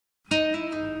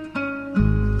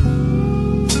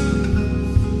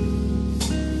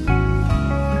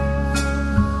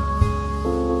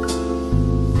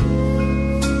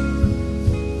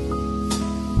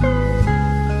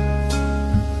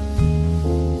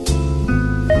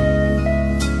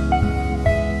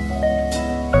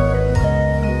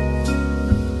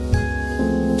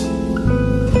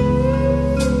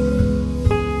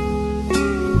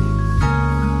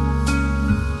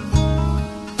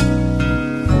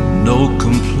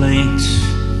complaints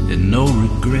and no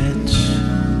regrets.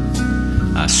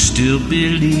 I still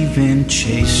believe in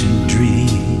chasing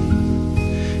dreams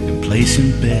and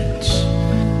placing bets.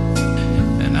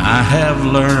 And I have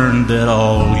learned that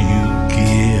all you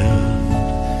give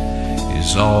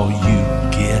is all you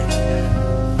get.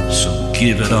 So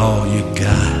give it all you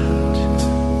got.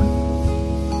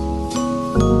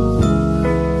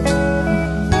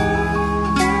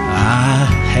 I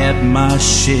had my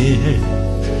share,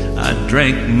 I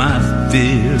drank my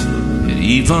fill, and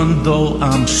even though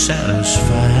I'm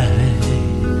satisfied,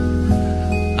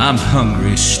 I'm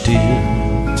hungry still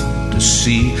to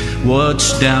see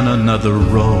what's down another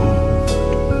road,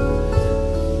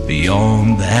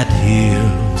 beyond that hill,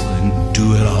 and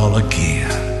do it all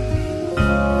again.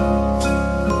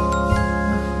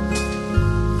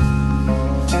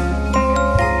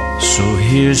 So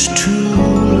here's to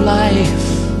life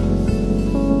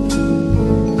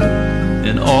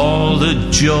and all the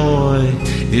joy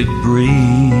it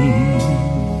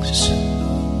brings.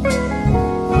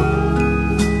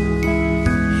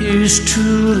 Here's to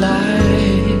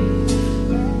life,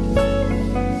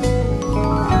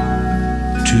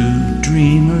 to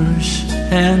dreamers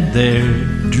and their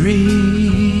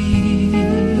dreams.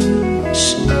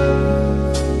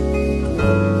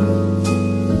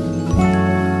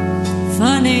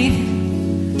 Funny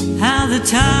how the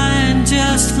time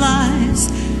just flies,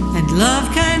 and love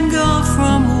can go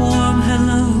from warm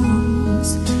hellos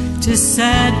to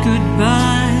sad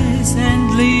goodbyes,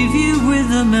 and leave you with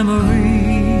the memories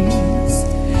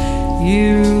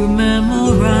you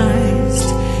memorized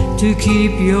to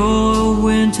keep your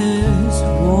winters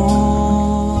warm.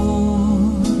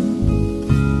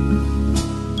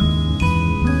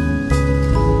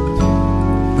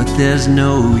 But there's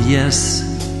no yes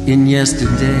in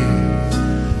yesterday,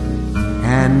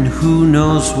 and who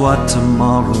knows what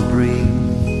tomorrow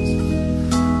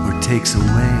brings or takes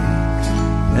away.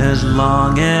 As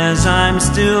long as I'm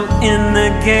still in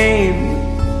the game,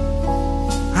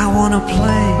 I wanna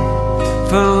play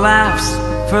for laughs,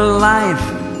 for life,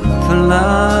 for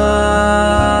love.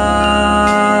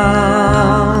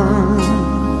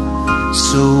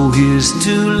 So here's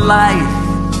to life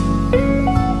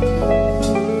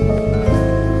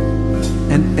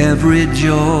and every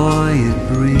joy it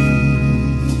brings.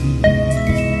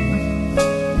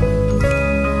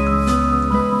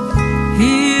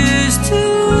 Here's to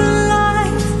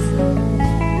life,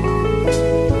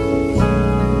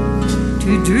 to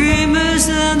dreamers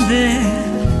and their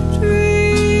dreams.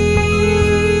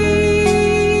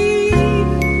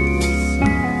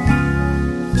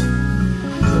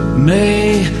 May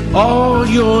all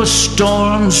your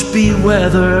storms be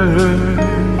weathered.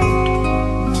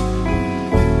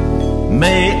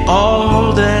 May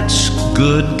all that's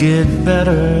good get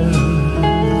better.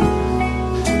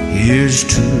 Here's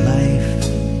to life,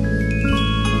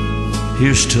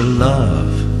 here's to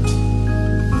love,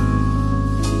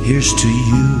 here's to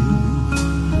you.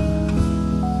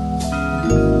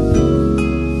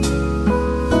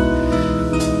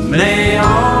 May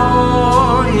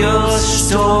all your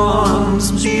storms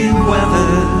be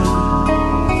weathered,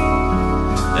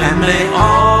 and may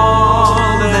all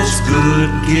that's good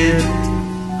get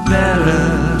better.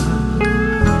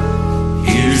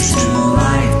 Here's to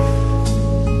life,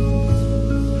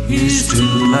 here's to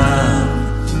love,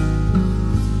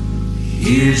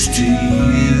 here's to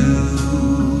you.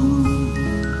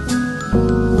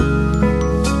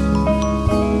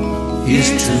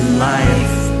 Here's to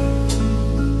life,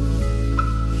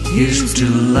 here's to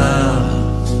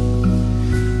love,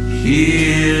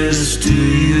 here's to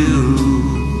you.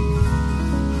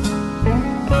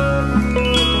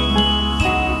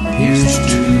 Here's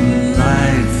to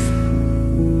life,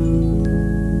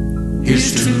 here's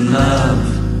to love,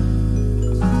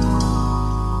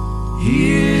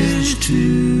 here's to you.